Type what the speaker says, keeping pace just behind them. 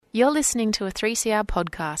You're listening to a 3CR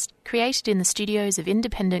podcast created in the studios of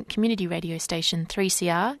independent community radio station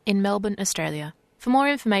 3CR in Melbourne, Australia. For more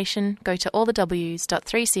information, go to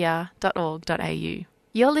allthews.3cr.org.au.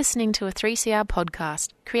 You're listening to a 3CR podcast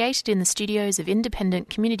created in the studios of independent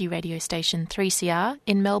community radio station 3CR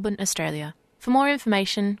in Melbourne, Australia. For more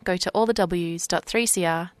information, go to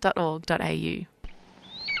allthews.3cr.org.au.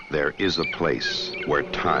 There is a place where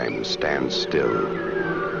time stands still,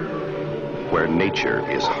 where nature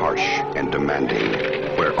is harsh and demanding,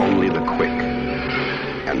 where only the quick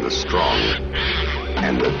and the strong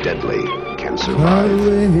and the deadly can survive.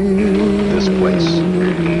 This place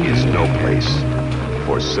is no place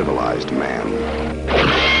for civilized man.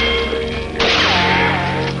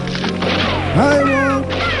 I want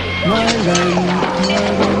my land.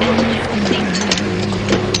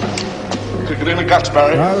 Kick it in the guts,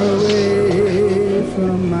 Barry. Far away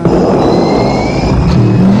from my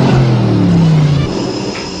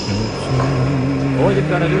All you've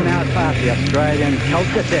got to do now is pass the Australian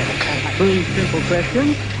culture test. 3 simple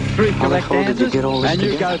questions, 3 correct answers, and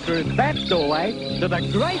you go through that doorway to the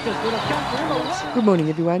greatest little country in the world. Good morning,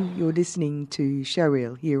 everyone. You're listening to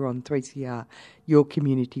Showreel here on 3CR, your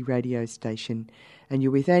community radio station, and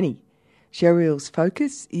you're with Annie. Showreel's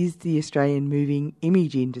focus is the Australian moving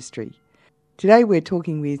image industry. Today we're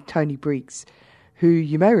talking with Tony Briggs, who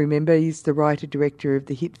you may remember is the writer-director of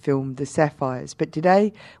the hit film The Sapphires. But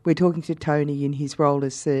today we're talking to Tony in his role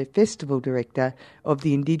as the festival director of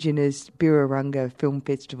the Indigenous Birrarangga Film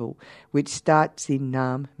Festival, which starts in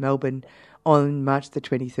Naarm, Melbourne, on March the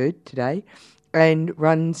 23rd today, and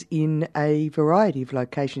runs in a variety of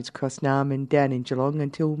locations across Naarm and down in Geelong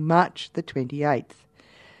until March the 28th.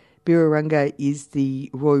 Birrarangga is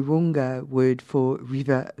the Roirunga word for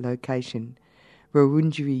river location.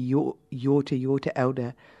 Wurundjeri Yorta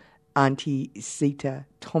elder Auntie Sita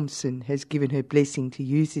Thompson has given her blessing to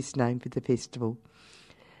use this name for the festival.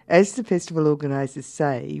 As the festival organisers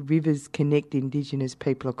say, rivers connect Indigenous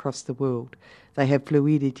people across the world. They have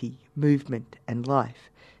fluidity, movement and life,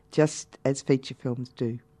 just as feature films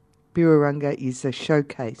do. Birrarangga is a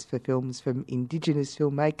showcase for films from Indigenous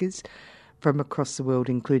filmmakers from across the world,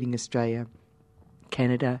 including Australia,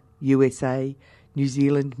 Canada, USA, New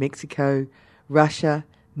Zealand, Mexico, Russia,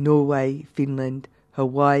 Norway, Finland,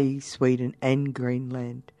 Hawaii, Sweden and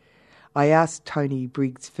Greenland. I asked Tony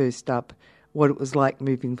Briggs first up what it was like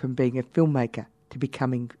moving from being a filmmaker to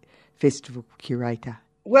becoming festival curator.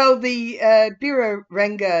 Well, the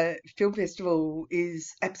Birrarangga Film Festival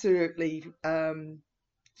is absolutely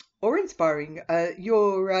awe-inspiring.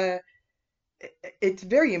 It's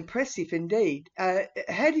very impressive indeed.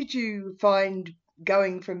 How did you find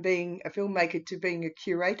going from being a filmmaker to being a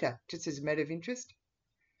curator, just as a matter of interest?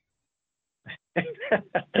 That's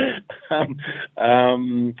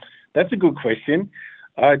a good question.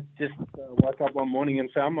 I just woke up one morning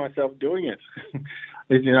and found myself doing it.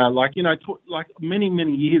 Like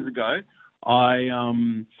many years ago, I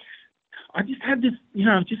just had this,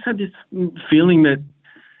 feeling that,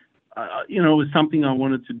 it was something I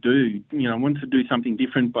wanted to do. I wanted to do something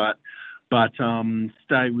different, but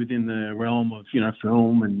stay within the realm of,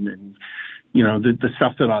 film and the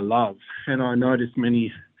stuff that I love. And I noticed over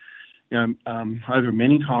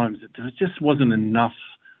many times that there just wasn't enough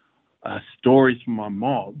stories from my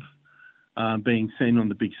mob being seen on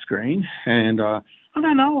the big screen. And I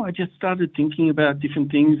don't know, I just started thinking about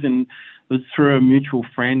different things, and it was through a mutual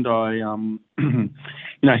friend.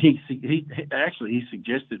 He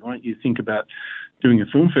suggested, why don't you think about doing a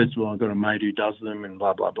film festival? I've got a mate who does them and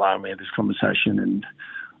blah, blah, blah. And we had this conversation, and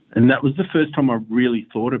that was the first time I really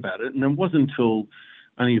thought about it. And it wasn't until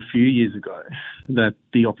only a few years ago that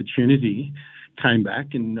the opportunity came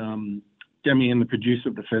back, and Demi and the producer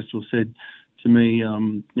of the festival said to me,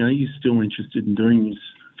 you're still interested in doing this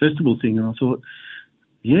festival thing? And I thought,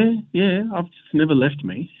 yeah, I've just never left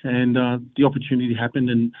me. And the opportunity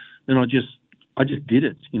happened, and I just did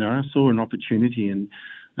it. I saw an opportunity and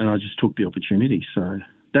I just took the opportunity. So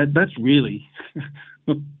that's really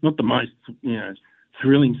not the most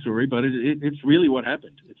thrilling story, but it's really what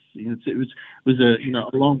happened. It was a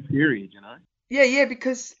long period. Yeah,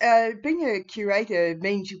 because being a curator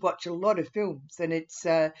means you watch a lot of films, and it's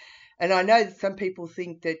and I know that some people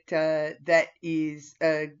think that that is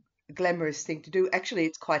a glamorous thing to do. Actually,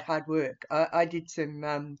 it's quite hard work. I did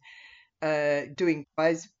some doing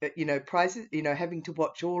prizes, having to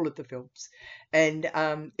watch all of the films, and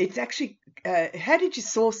it's actually how did you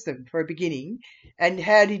source them for a beginning, and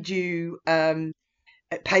how did you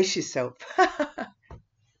pace yourself?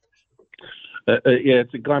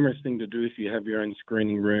 it's a glamorous thing to do if you have your own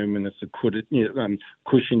screening room and it's a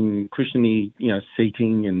cushiony,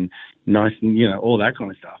 seating and nice, and all that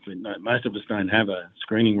kind of stuff. But no, most of us don't have a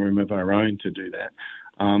screening room of our own to do that,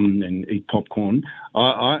 and eat popcorn.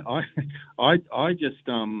 I just,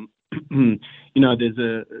 there's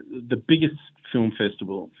the biggest film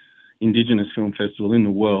festival, Indigenous film festival in the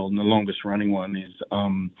world, and the longest running one is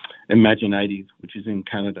Imagine 80, which is in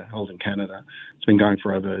Canada, held in Canada. It's been going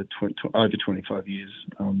for over 25 years.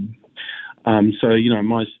 So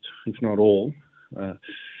most, if not all,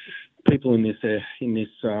 people in this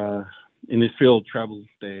field travel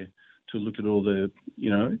there to look at all the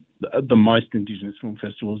most Indigenous film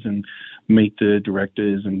festivals and meet the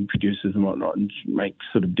directors and producers and whatnot, and make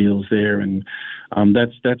sort of deals there. And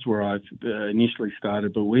that's where I've initially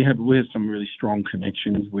started. But we have some really strong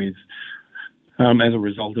connections with. As a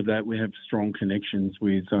result of that, we have strong connections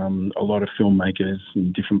with a lot of filmmakers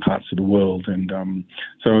in different parts of the world, and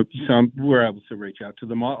so we're able to reach out to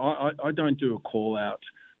them. I don't do a call out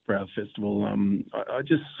for our festival. I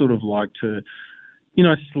just sort of like to,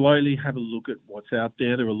 slowly have a look at what's out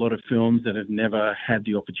there. There are a lot of films that have never had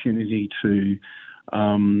the opportunity to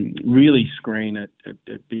really screen at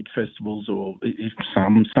big festivals, or if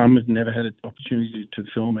some have never had an opportunity to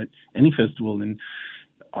film at any festival. And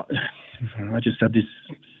I just have this,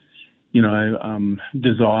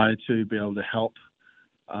 desire to be able to help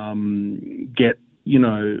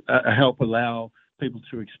help allow people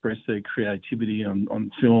to express their creativity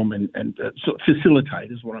on film and sort of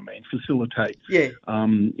facilitate is what I mean. Facilitate,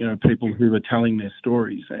 people who are telling their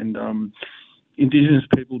stories. And Indigenous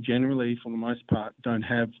people generally, for the most part, don't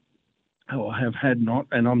have or have had not,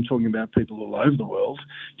 and I'm talking about people all over the world,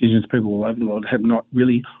 Indigenous people all over the world, have not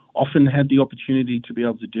really often had the opportunity to be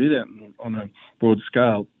able to do that on a broad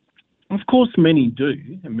scale. Of course, many do,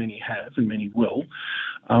 and many have, and many will,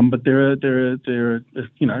 but there are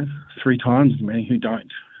 3 times as many who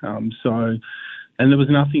don't. And there was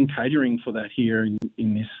nothing catering for that here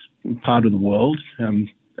in this part of the world.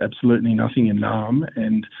 Absolutely nothing in Naarm,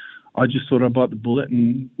 and I just thought I'd bite the bullet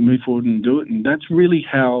and move forward and do it. And that's really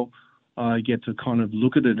how I get to kind of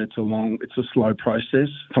look at it. It's a slow process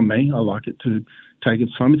for me. I like it to take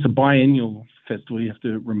its time. It's a biennial festival, you have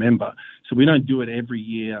to remember. So we don't do it every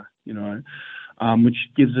year, which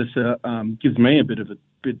gives me a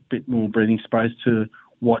bit more breathing space to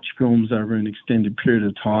watch films over an extended period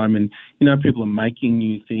of time. And, people are making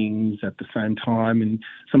new things at the same time, and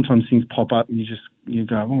sometimes things pop up and you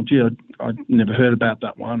go, oh, gee, I never heard about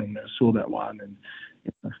that one or never saw that one. And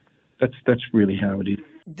that's really how it is.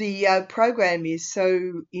 The program is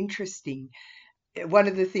so interesting. One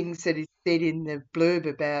of the things that is said in the blurb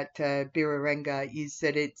about Birrarangga is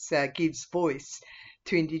that it gives voice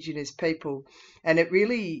to Indigenous people, and it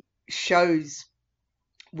really shows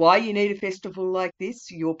why you need a festival like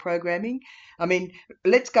this, your programming. I mean,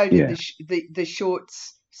 let's go to the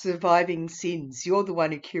shorts, Surviving Sins. You're the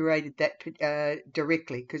one who curated that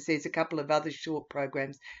directly, because there's a couple of other short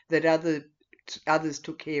programs that others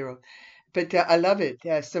took care of. But I love it.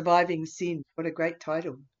 Surviving Sin. What a great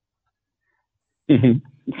title.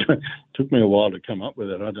 Took me a while to come up with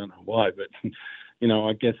it. I don't know why, but,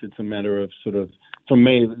 I guess it's a matter of sort of, for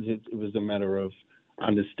me, it was a matter of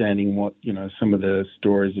understanding what, some of the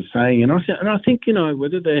stories are saying. And I think,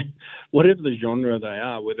 whatever the genre they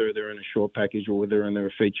are, whether they're in a short package or whether they're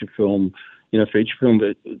a feature film, but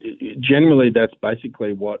generally that's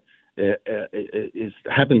basically what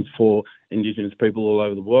happens for Indigenous people all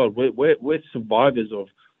over the world. We're survivors of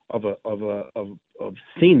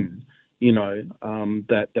sin,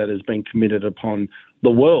 that has been committed upon the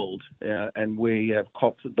world, and we have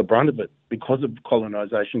copped the brunt of it because of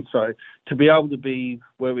colonisation. So to be able to be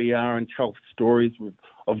where we are and tell stories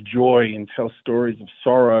of joy and tell stories of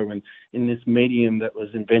sorrow, and in this medium that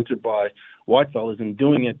was invented by white fellas and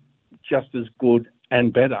doing it just as good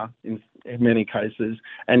and better in many cases,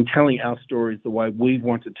 and telling our stories the way we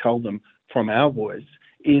want to tell them from our voice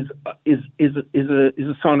is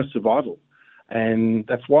a sign of survival. And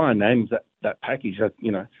that's why I named that package.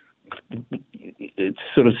 It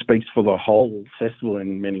sort of speaks for the whole festival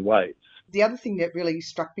in many ways. The other thing that really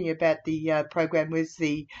struck me about the program was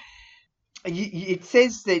it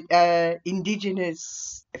says that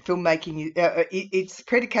Indigenous filmmaking, it's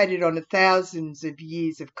predicated on thousands of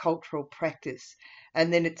years of cultural practice,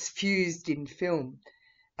 and then it's fused in film.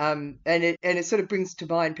 And it sort of brings to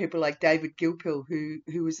mind people like David Gilpil,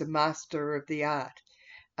 who was a master of the art.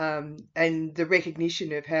 And the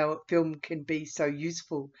recognition of how film can be so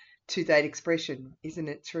useful to that expression. Isn't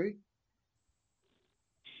it true?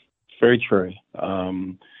 Very true.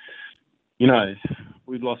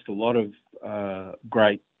 We've lost a lot of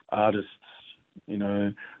great artists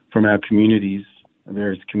from our communities,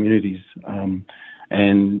 various communities.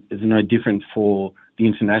 And it's no different for the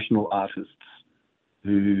international artists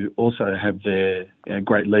who also have their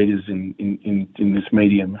great leaders in this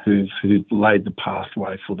medium who've laid the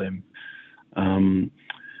pathway for them.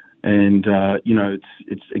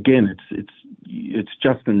 It's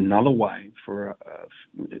just another way for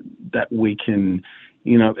that we can,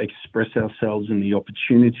 express ourselves, and the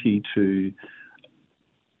opportunity to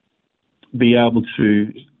be able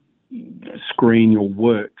to screen your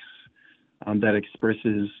works that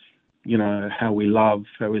expresses, how we love,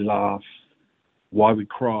 how we laugh, why we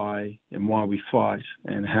cry, and why we fight,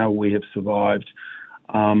 and how we have survived.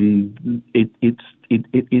 It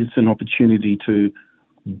is an opportunity to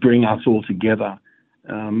bring us all together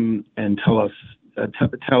and tell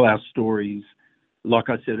our stories, like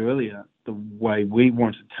I said earlier, the way we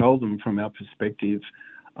want to tell them from our perspective.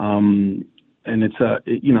 And it's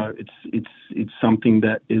something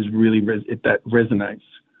that is really that resonates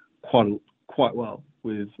quite well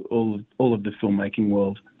with all of the filmmaking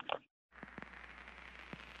world.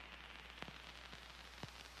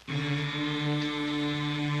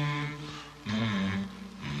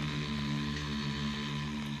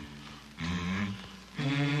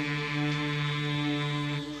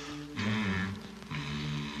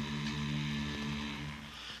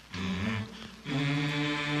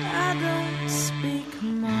 I don't speak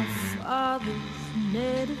my father's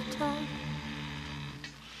native tongue.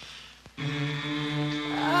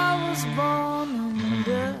 I was born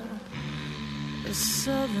under the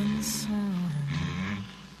southern sun.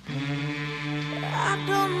 I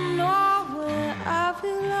don't know where I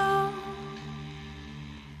belong.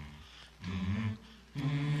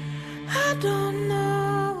 I don't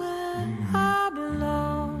know where I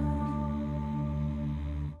belong.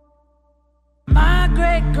 My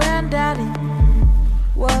great-granddaddy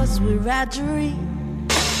was Wiradjuri.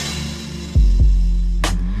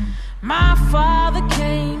 My father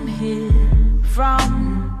came here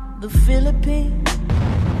from the Philippines.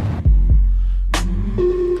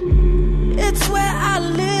 It's where I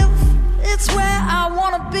live, it's where I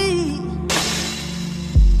wanna be.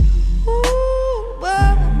 Ooh,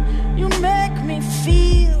 but you make me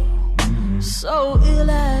feel so ill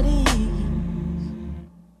at ease.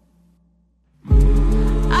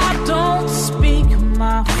 I don't speak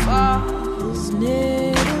my father's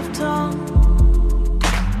native tongue.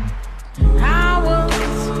 I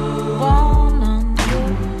was born under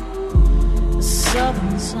the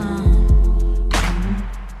southern sun.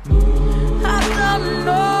 I don't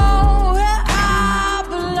know where I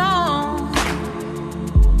belong.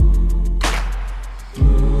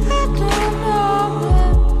 I don't know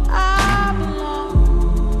where I belong.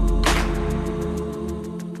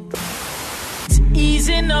 It's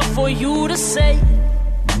easy enough for you to say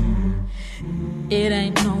it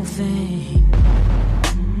ain't no thing,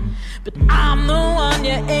 but I'm the one,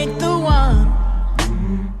 you ain't the one.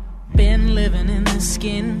 Been living in the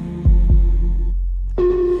skin.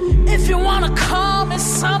 If you wanna call me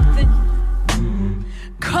something,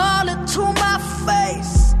 call it to my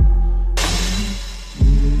face.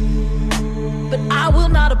 But I will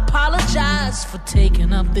not apologize for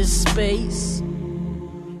taking up this space.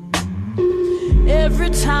 Every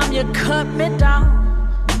time you cut me down,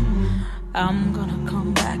 I'm gonna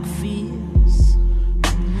come back fierce.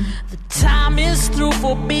 The time is through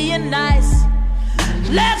for being nice.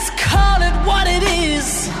 Let's call it what it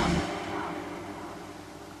is.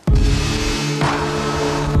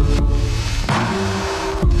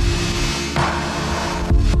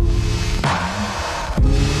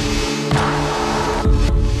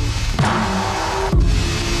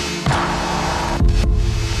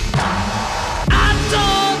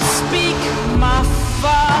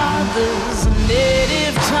 Father's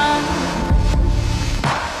native tongue.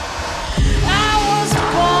 I was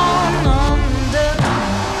born under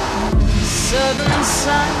the southern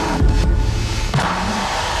sun.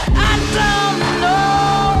 I don't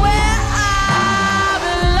know where I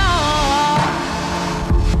belong.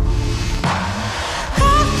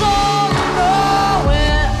 I don't know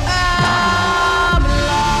where I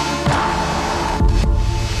belong.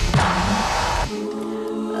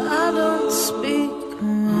 I don't speak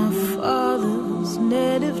my father's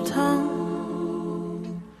native tongue.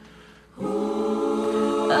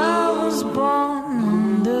 I was born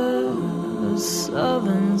under the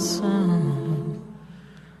southern sun.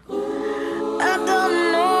 I don't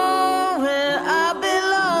know where I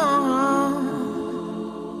belong.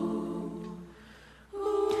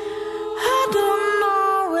 I don't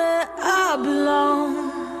know where I belong.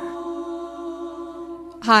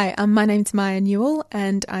 Hi, my name's Maya Newell,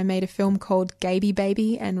 and I made a film called Gaby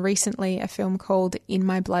Baby and recently a film called In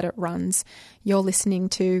My Blood It Runs. You're listening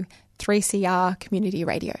to 3CR Community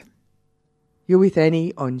Radio. You're with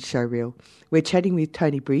Annie on Showreel. We're chatting with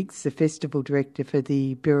Tony Briggs, the Festival Director for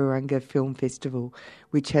the Birrarangga Film Festival,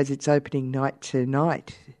 which has its opening night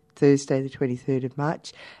tonight, Thursday the 23rd of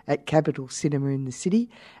March, at Capitol Cinema in the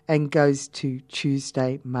city, and goes to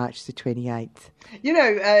Tuesday, March the 28th. You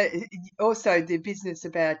know, also the business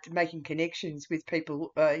about making connections with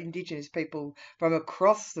people, Indigenous people from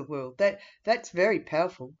across the world, that's very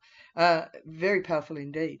powerful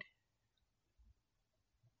indeed.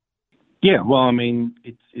 Yeah, well, I mean,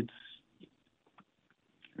 it's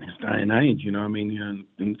this day and age, you know. I mean,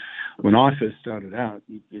 and when I first started out,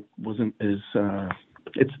 it wasn't as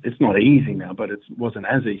it's not easy now, but it wasn't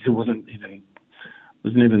as easy. It wasn't even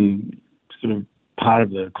sort of part of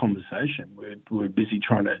the conversation. We're busy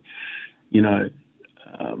trying to, you know,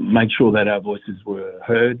 make sure that our voices were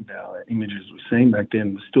heard, and our images were seen. Back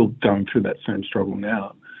then, we're still going through that same struggle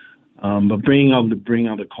now. But being able to bring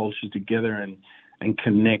other cultures together and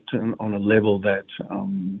connect on a level that,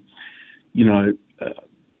 you know,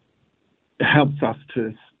 helps us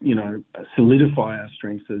to, you know, solidify our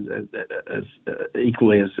strengths as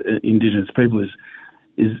equally as Indigenous people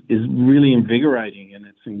is really invigorating, and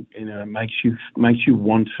it's, you know, makes you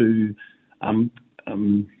want to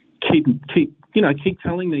keep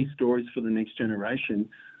telling these stories for the next generation,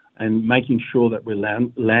 and making sure that we're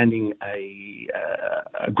landing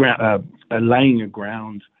laying a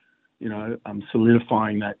ground, you know,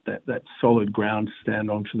 solidifying that solid ground to stand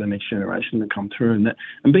on for the next generation to come through,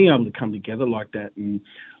 and being able to come together like that and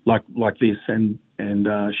like this and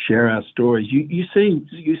share our stories. You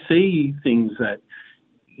see things that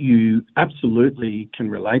you absolutely can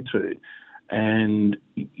relate to, and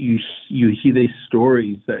you hear these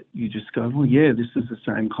stories that you just go, well, yeah, this is the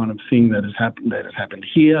same kind of thing that has happened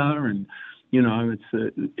here, and you know, it's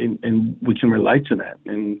and we can relate to that.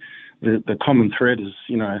 And the common thread is,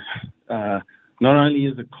 you know, not only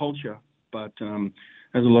is it culture, but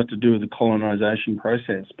has a lot to do with the colonisation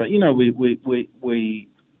process. But you know, we're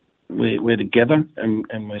together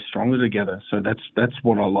and we're stronger together. So that's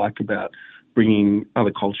what I like about bringing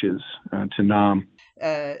other cultures to Naarm.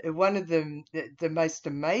 One of the most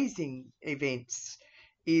amazing events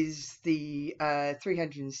is the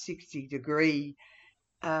 360-degree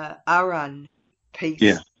Aran piece.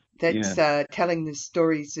 Yeah. That's telling the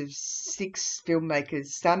stories of 6 filmmakers,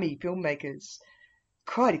 Sami filmmakers.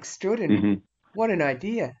 Quite extraordinary. Mm-hmm. What an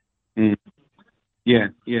idea. Mm. Yeah,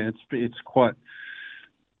 it's quite...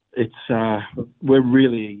 we're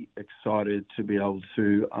really excited to be able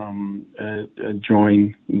to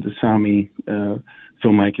join the Sami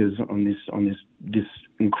filmmakers on this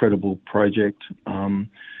incredible project, and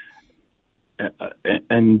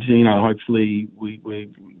you know, hopefully we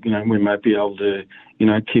might be able to, you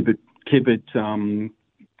know, keep it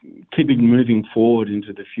moving forward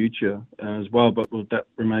into the future as well. But that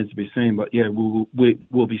remains to be seen. But yeah,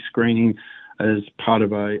 we'll be screening as part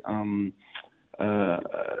of a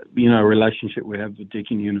relationship we have with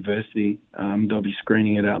Deakin University. They'll be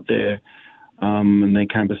screening it out there, and their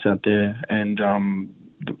campus out there, and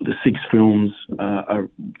the 6 films are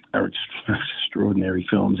extraordinary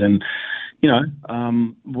films, and you know,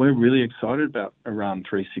 we're really excited about Around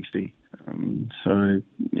 360. So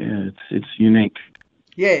yeah, it's unique.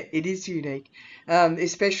 Yeah, it is unique,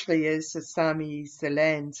 especially as the Samis, the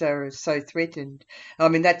lands are so threatened. I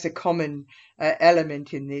mean, that's a common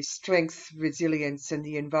element in this: strength, resilience, and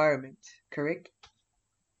the environment. Correct?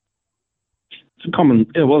 It's a common.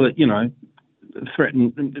 Well, you know,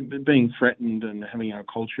 being threatened and having our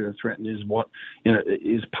culture threatened is what, you know,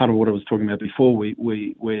 is part of what I was talking about before.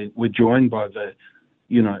 We're joined by the,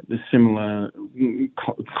 you know, the similar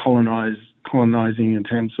colonizing in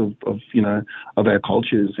terms of you know, of our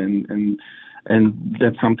cultures, and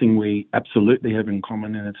that's something we absolutely have in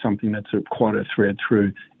common, and it's something that's quite a thread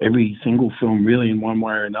through every single film, really, in one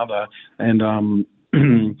way or another. And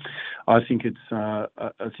I think it's a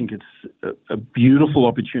beautiful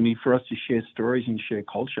opportunity for us to share stories and share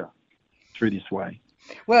culture through this way.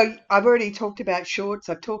 Well, I've already talked about shorts.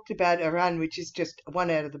 I've talked about Aran, which is just one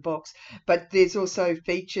out of the box. But there's also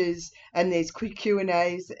features, and there's quick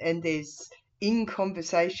Q&As, and there's in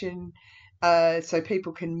conversation, so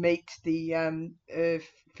people can meet the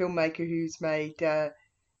filmmaker who's made.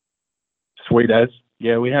 Sweet as.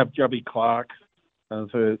 Yeah, we have Jubby Clark,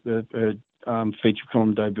 her feature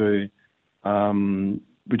film debut,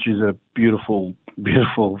 which is a beautiful,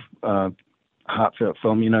 heartfelt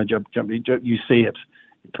film. You know, you see it.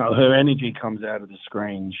 Her energy comes out of the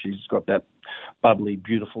screen. She's got that bubbly,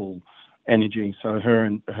 beautiful energy. So her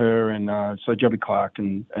and so Joby Clark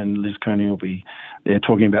and Liz Kearney will be there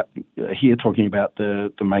talking about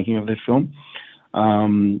the making of this film.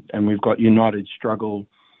 And we've got United Struggle,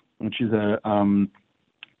 which is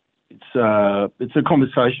it's a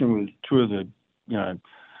conversation with two of the,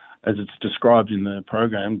 as it's described in the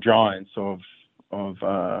program, giants of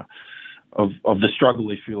the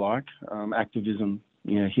struggle, if you like, activism,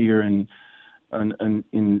 here in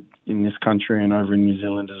this country and over in New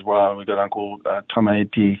Zealand as well. We've got Uncle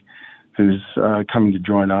Tamaiti, who's coming to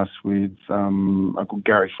join us with Uncle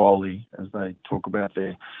Gary Foley, as they talk about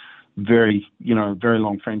their very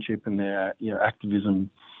long friendship and their activism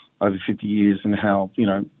over 50 years, and how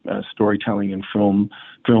storytelling and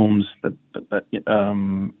films that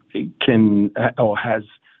can or has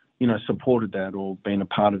supported that or been a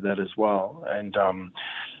part of that as well. And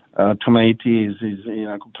Tamaiti is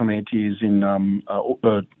Uncle Tamaiti is in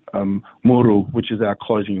Muru, which is our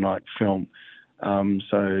closing night film.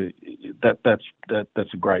 So that's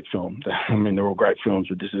a great film. I mean, they're all great films,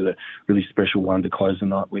 but this is a really special one to close the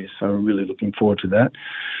night with. So we're really looking forward to that.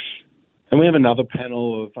 And we have another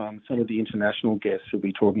panel of some of the international guests who'll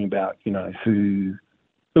be talking about, who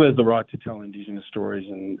has the right to tell Indigenous stories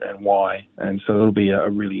and why. And so it'll be a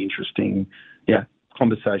really interesting,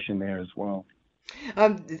 conversation there as well.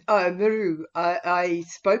 Muru, I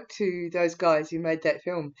spoke to those guys who made that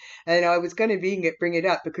film, and I was going to bring it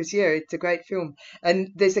up because, it's a great film.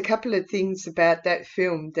 And there's a couple of things about that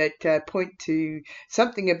film that point to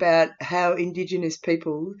something about how Indigenous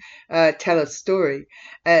people tell a story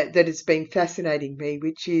that has been fascinating me,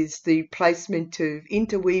 which is the placement of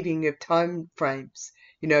interweaving of time frames,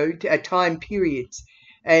 time periods,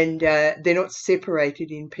 and they're not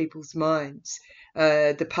separated in people's minds.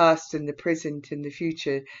 The past and the present and the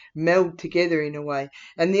future meld together in a way.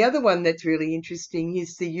 And the other one that's really interesting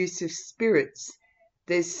is the use of spirits.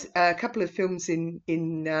 There's a couple of films in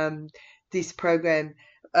this program,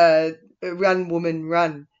 Run Woman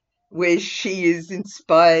Run, where she is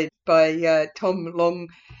inspired by Tom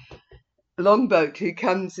Longboat, who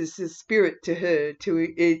comes as a spirit to her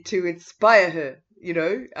to inspire her.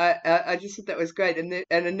 I just thought that was great. And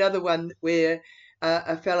another one where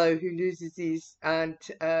a fellow who loses his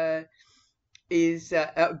aunt is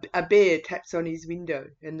a bear taps on his window,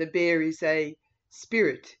 and the bear is a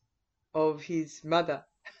spirit of his mother.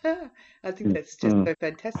 I think that's just so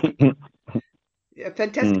fantastic. A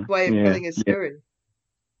fantastic way of telling a story.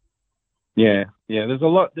 Yeah. There's a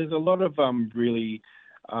lot of really.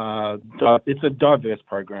 It's a diverse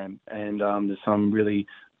program, and there's some really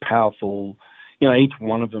powerful. Each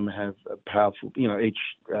one of them have a powerful, each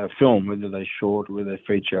film, whether they're short or whether they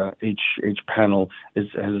feature, each panel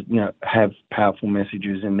have powerful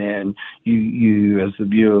messages in there, and you as the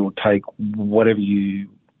viewer will take whatever you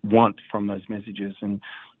want from those messages, and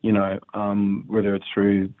whether it's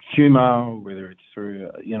through humour, whether it's through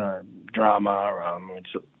drama,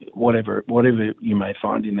 it's whatever you may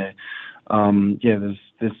find in there. There's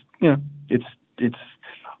it's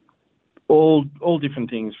all different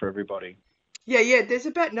things for everybody. Yeah, there's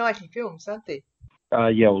about 90 films, aren't there?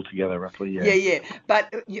 Altogether, roughly, yeah. Yeah.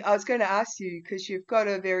 But I was going to ask you, because you've got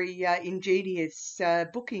a very ingenious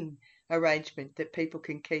booking arrangement that people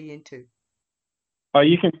can key into. Oh,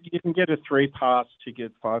 you can get a 3-pass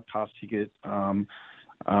ticket, 5-pass ticket. You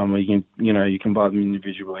can buy them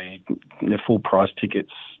individually. They're full price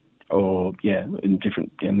tickets, or and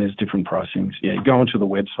there's different pricings. Yeah, go onto the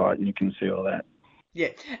website and you can see all that. Yeah,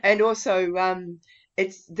 and also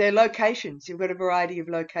it's their locations. You've got a variety of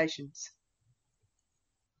locations.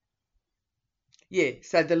 Yeah,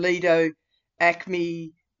 so the Lido,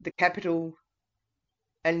 Acme, the Capitol,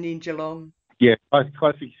 and in Geelong. Yeah,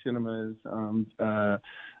 Classic Cinemas, the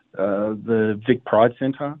Vic Pride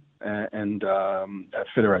Centre, and at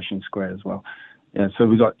Federation Square as well. Yeah, so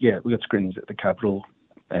we got screenings at the Capitol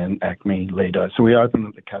and Acme, Lido. So we open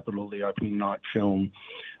at the Capitol. The opening night film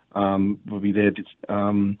will be there.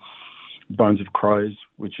 Bones of Crows,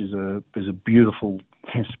 which is a beautiful,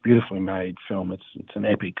 beautifully made film. It's an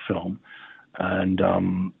epic film, and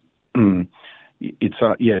it's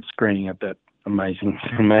screening at that amazing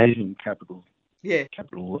Capitol. Yeah.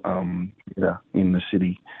 Capitol in the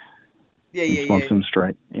city. Yeah. Swanson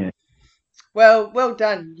Street. Yeah. Well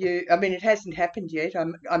done. It hasn't happened yet.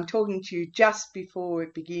 I'm talking to you just before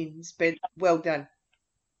it begins, but well done.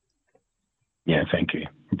 Yeah, thank you.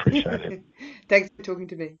 Appreciate it. Thanks for talking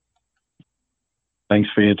to me. Thanks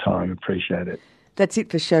for your time. Appreciate it. That's it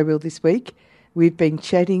for Showreel this week. We've been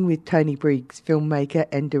chatting with Tony Briggs, filmmaker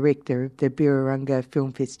and director of the Birrarangga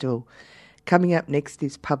Film Festival. Coming up next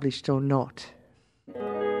is Published or Not.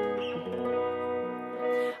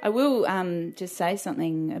 I will just say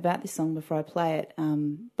something about this song before I play it.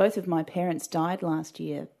 Both of my parents died last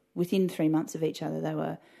year within 3 months of each other. They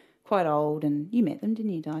were quite old, and you met them,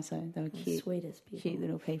 didn't you, Daiso? They were cute, sweetest people. Cute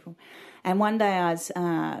little people. And one day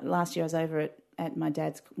last year I was over at my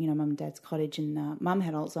dad's, Mum and Dad's cottage, and Mum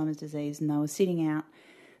had Alzheimer's disease, and they were sitting out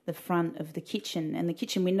the front of the kitchen, and the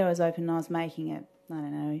kitchen window was open, and I was making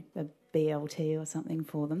a BLT or something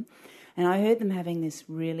for them. And I heard them having this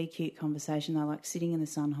really cute conversation. They're like sitting in the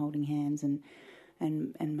sun holding hands, and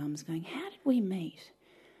Mum's going, "How did we meet?"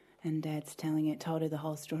 And Dad's told her the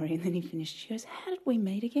whole story, and then he finished. She goes, "How did we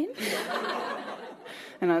meet again?"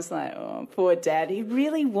 And I was like, oh, poor Dad. He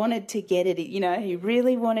really wanted to get it, he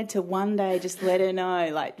really wanted to one day just let her know,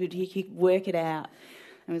 like, he could work it out.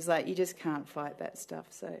 And it was like, you just can't fight that stuff.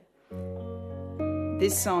 So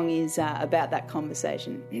this song is about that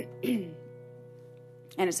conversation.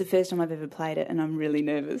 And it's the first time I've ever played it, and I'm really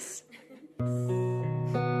nervous.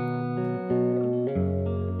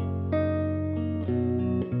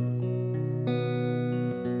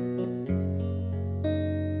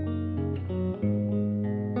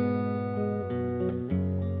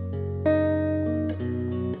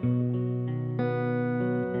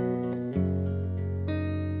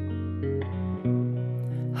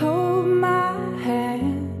 Hold my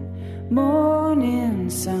hand, morning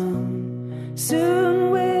sun, soon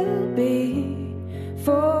will be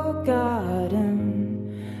forgotten.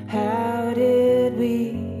 How did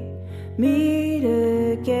we meet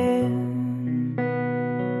again?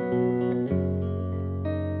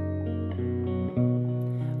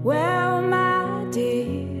 Well, my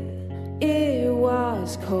dear, it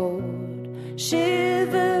was cold,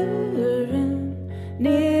 shivering,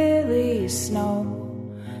 nearly snow.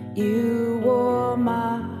 You wore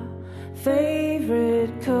my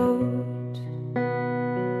favorite coat.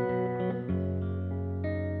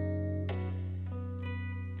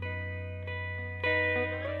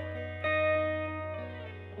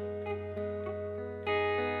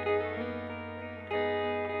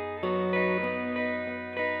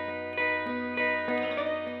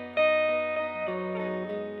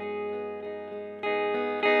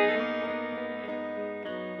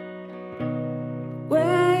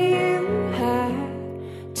 Where you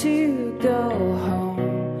had to go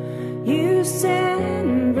home, you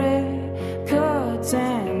sent records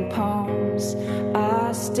and poems.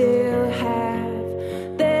 I still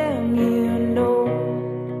have them, you know.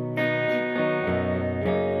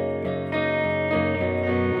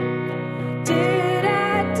 Did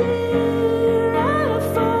I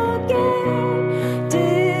forget?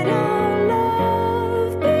 Did our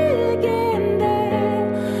love begin there?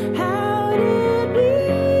 How did we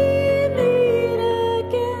meet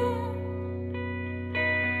again?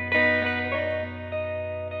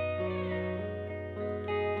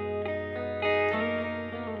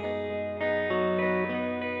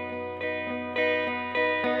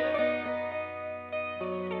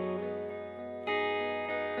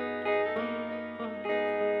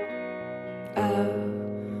 Our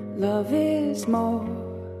love is more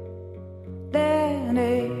than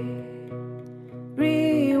a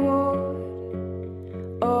reward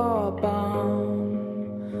or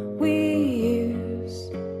balm we use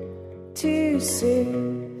to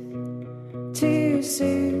soothe.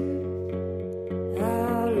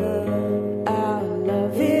 Our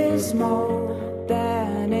love is more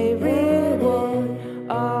than a reward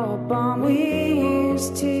or balm we use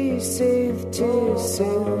to soothe.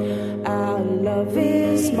 Our love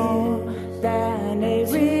is more than a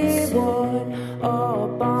reward or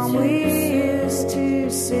balm we use to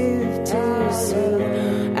soothe.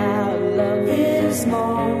 Our love is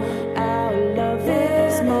more. Our love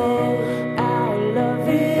is more. Our love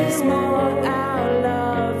is more. Our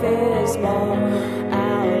love is more.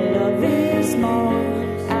 Our love is more.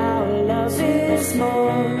 Our love is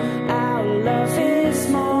more. Our love is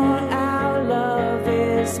more. Our love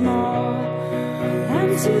is more.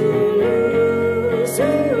 And to lose who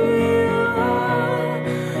you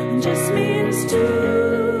are just means to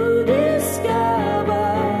discover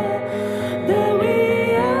that we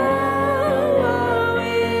are what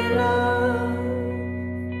we love.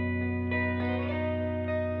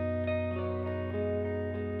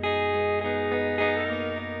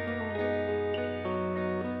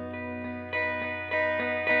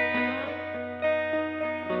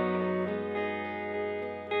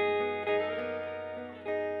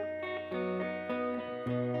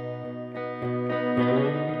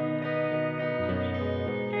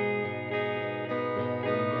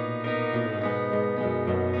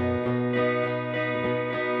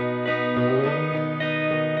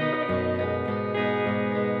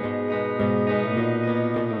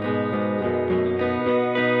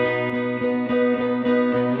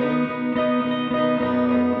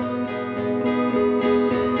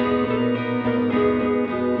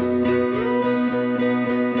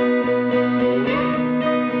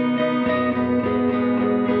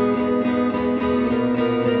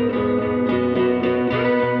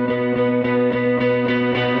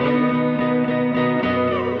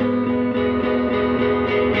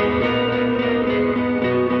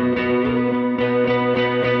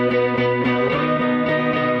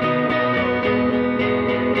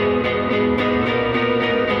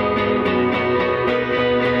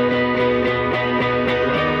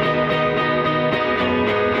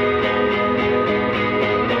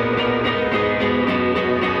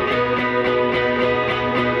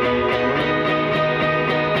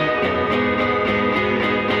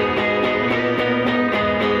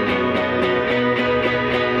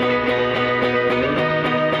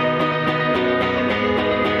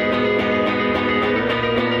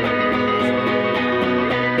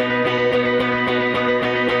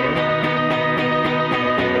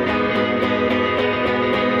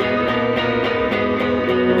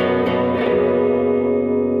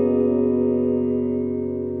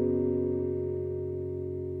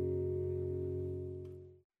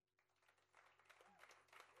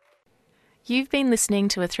 You've been listening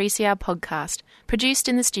to a 3CR podcast produced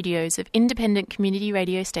in the studios of independent community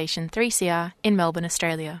radio station 3CR in Melbourne,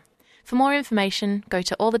 Australia. For more information, go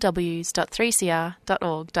to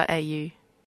allthews.3cr.org.au.